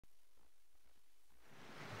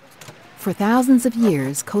For thousands of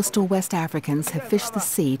years, coastal West Africans have fished the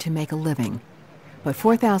sea to make a living. But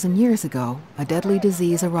 4,000 years ago, a deadly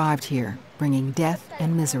disease arrived here, bringing death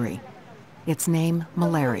and misery. Its name,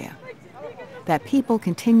 malaria. That people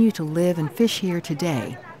continue to live and fish here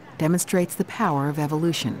today demonstrates the power of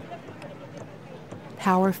evolution.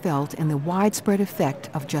 Power felt in the widespread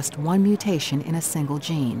effect of just one mutation in a single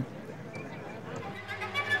gene.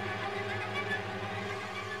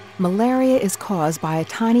 Malaria is caused by a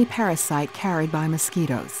tiny parasite carried by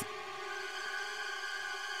mosquitoes.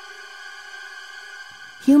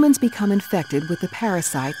 Humans become infected with the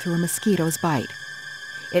parasite through a mosquito's bite.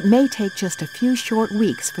 It may take just a few short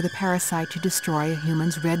weeks for the parasite to destroy a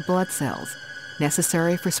human's red blood cells,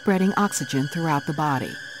 necessary for spreading oxygen throughout the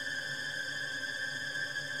body.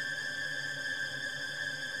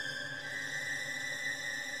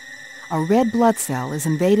 A red blood cell is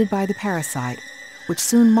invaded by the parasite, which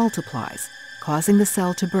soon multiplies, causing the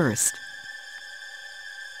cell to burst.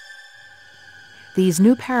 These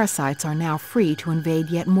new parasites are now free to invade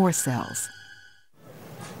yet more cells.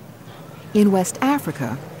 In West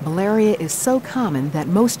Africa, malaria is so common that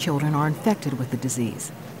most children are infected with the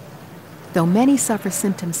disease. Though many suffer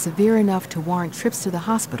symptoms severe enough to warrant trips to the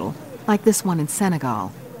hospital, like this one in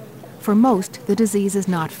Senegal, for most the disease is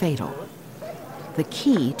not fatal. The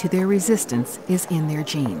key to their resistance is in their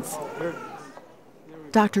genes.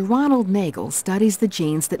 Dr. Ronald Nagel studies the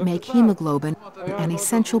genes that make hemoglobin an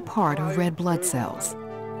essential part of red blood cells.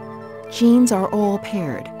 Genes are all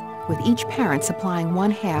paired, with each parent supplying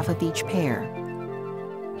one half of each pair.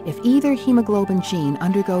 If either hemoglobin gene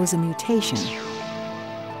undergoes a mutation,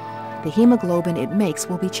 the hemoglobin it makes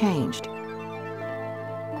will be changed.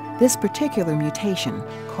 This particular mutation,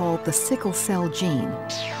 called the sickle cell gene,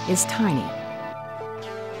 is tiny,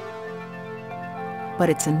 but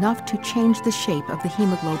it's enough to change the shape of the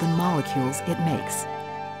hemoglobin molecules it makes.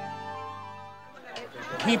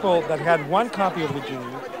 People that had one copy of the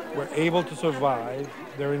gene were able to survive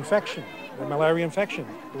their infection, their malaria infection.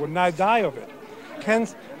 They would not die of it.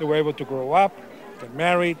 Hence, they were able to grow up, get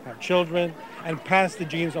married, have children, and pass the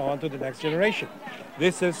genes on to the next generation.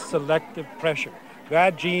 This is selective pressure.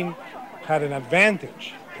 That gene had an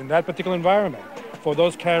advantage in that particular environment for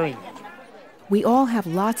those carrying it. We all have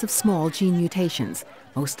lots of small gene mutations.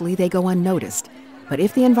 Mostly they go unnoticed. But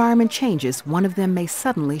if the environment changes, one of them may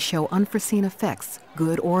suddenly show unforeseen effects,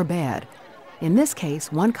 good or bad. In this case,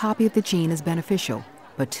 one copy of the gene is beneficial,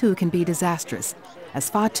 but two can be disastrous, as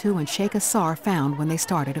Fatou and Sheikh Assar found when they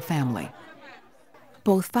started a family.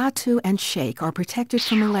 Both Fatou and Sheikh are protected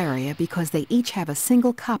from malaria because they each have a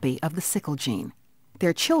single copy of the sickle gene.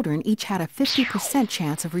 Their children each had a 50%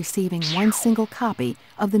 chance of receiving one single copy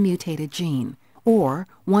of the mutated gene. Or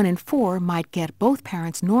 1 in 4 might get both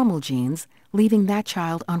parents' normal genes, leaving that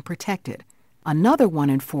child unprotected. Another 1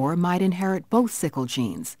 in 4 might inherit both sickle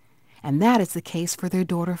genes. And that is the case for their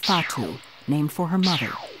daughter Fatou, named for her mother.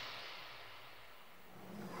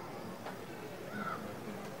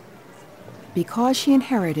 Because she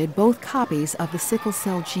inherited both copies of the sickle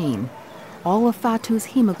cell gene, all of Fatou's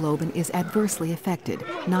hemoglobin is adversely affected,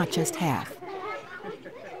 not just half.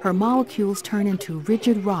 Her molecules turn into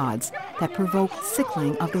rigid rods that provoke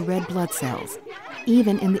sickling of the red blood cells,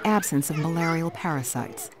 even in the absence of malarial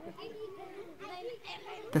parasites.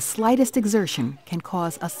 The slightest exertion can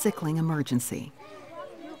cause a sickling emergency.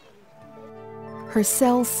 Her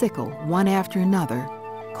cells sickle one after another,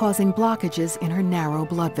 causing blockages in her narrow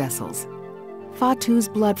blood vessels. Fatou's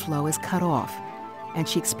blood flow is cut off, and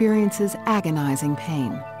she experiences agonizing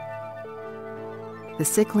pain. The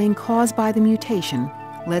sickling caused by the mutation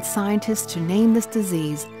led scientists to name this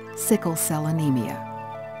disease sickle cell anemia.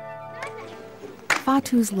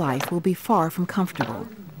 Fatou's life will be far from comfortable,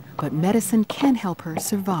 but medicine can help her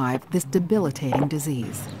survive this debilitating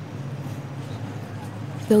disease.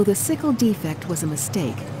 Though the sickle defect was a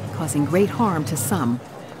mistake, causing great harm to some,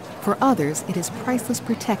 for others it is priceless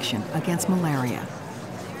protection against malaria.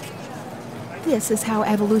 This is how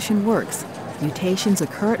evolution works. Mutations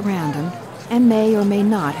occur at random and may or may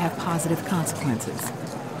not have positive consequences.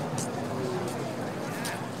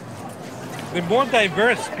 The more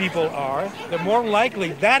diverse people are, the more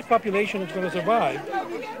likely that population is going to survive,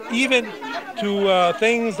 even to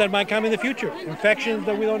things that might come in the future, infections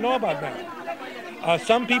that we don't know about now.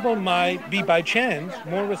 Some people might be, by chance,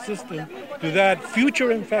 more resistant to that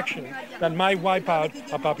future infection that might wipe out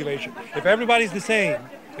a population. If everybody's the same,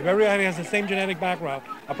 if everybody has the same genetic background,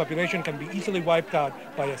 a population can be easily wiped out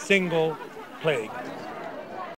by a single plague.